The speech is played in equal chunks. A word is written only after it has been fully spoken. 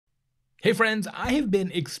Hey friends, I have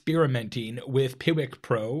been experimenting with Piwik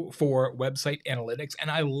Pro for website analytics,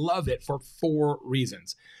 and I love it for 4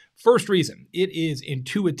 reasons. First reason, it is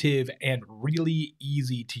intuitive and really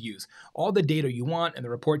easy to use. All the data you want and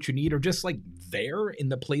the reports you need are just like there in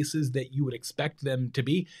the places that you would expect them to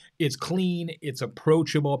be. It's clean, it's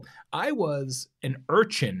approachable. I was an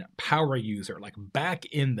urchin power user like back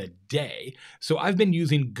in the day, so I've been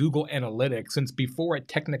using Google Analytics since before it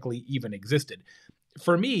technically even existed.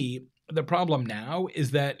 For me, the problem now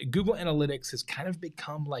is that Google Analytics has kind of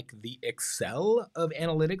become like the Excel of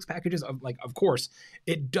analytics packages. Of course,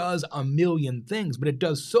 it does a million things, but it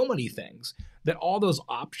does so many things that all those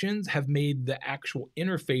options have made the actual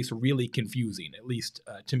interface really confusing, at least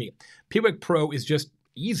to me. Piwik Pro is just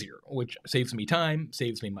easier, which saves me time,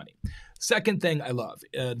 saves me money. Second thing I love,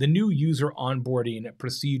 the new user onboarding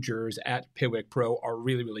procedures at Piwik Pro are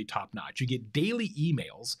really, really top notch. You get daily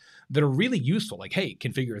emails that are really useful, like, hey,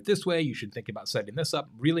 configure it this way, you should think about setting this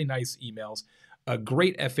up. Really nice emails, a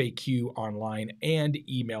great FAQ online, and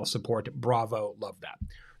email support. Bravo, love that.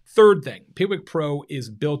 Third thing, Piwik Pro is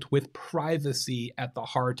built with privacy at the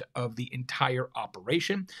heart of the entire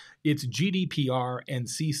operation. It's GDPR and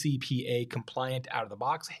CCPA compliant out of the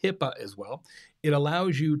box, HIPAA as well. It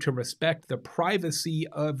allows you to respect the privacy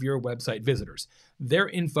of your website visitors. Their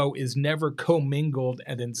info is never commingled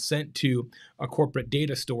and then sent to a corporate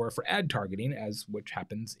data store for ad targeting, as which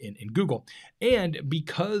happens in Google. And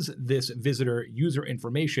because this visitor user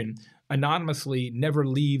information anonymously never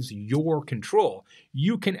leaves your control,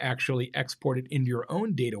 you can actually export it into your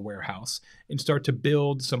own data warehouse and start to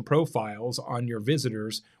build some profiles on your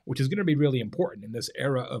visitors, which is going to be really important in this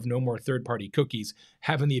era of no more third-party cookies.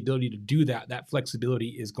 Having the ability to do that flexibility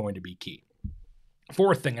is going to be key.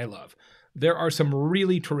 Fourth thing I love, there are some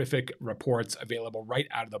really terrific reports available right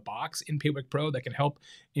out of the box in Piwik Pro that can help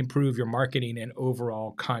improve your marketing and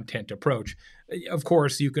overall content approach. Of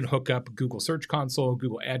course, you can hook up Google Search Console,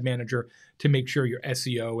 Google Ad Manager to make sure your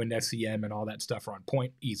SEO and SEM and all that stuff are on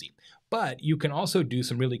point, easy. But you can also do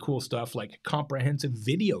some really cool stuff like comprehensive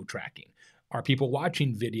video tracking. Are people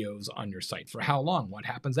watching videos on your site? For how long? What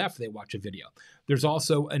happens after they watch a video? There's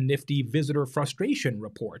also a nifty visitor frustration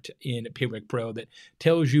report in Piwik Pro that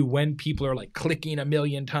tells you when people are like clicking a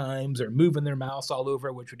million times or moving their mouse all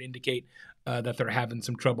over, which would indicate that they're having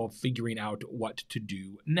some trouble figuring out what to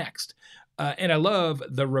do next. And I love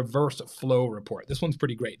the reverse flow report. This one's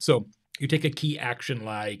pretty great. So you take a key action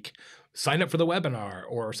like sign up for the webinar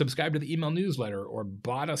or subscribe to the email newsletter or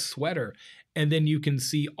bought a sweater, and then you can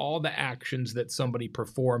see all the actions that somebody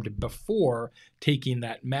performed before taking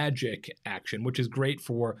that magic action, which is great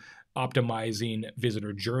for optimizing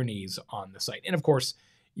visitor journeys on the site. And of course,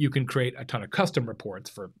 you can create a ton of custom reports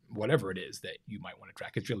for whatever it is that you might want to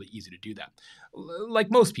track. It's really easy to do that.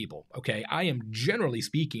 Like most people, okay, I am generally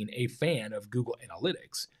speaking a fan of Google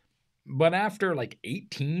Analytics. But after like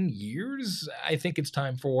 18 years, I think it's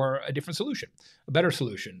time for a different solution, a better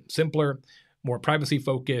solution, simpler, more privacy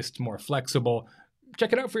focused, more flexible.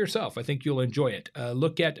 Check it out for yourself. I think you'll enjoy it.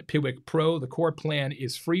 Look at Piwik Pro. The core plan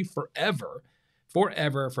is free forever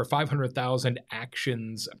for 500,000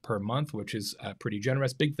 actions per month, which is pretty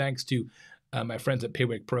generous. Big thanks to my friends at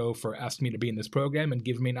Piwik Pro for asking me to be in this program and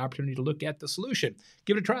giving me an opportunity to look at the solution.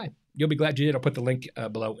 Give it a try. You'll be glad you did. I'll put the link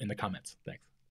below in the comments. Thanks.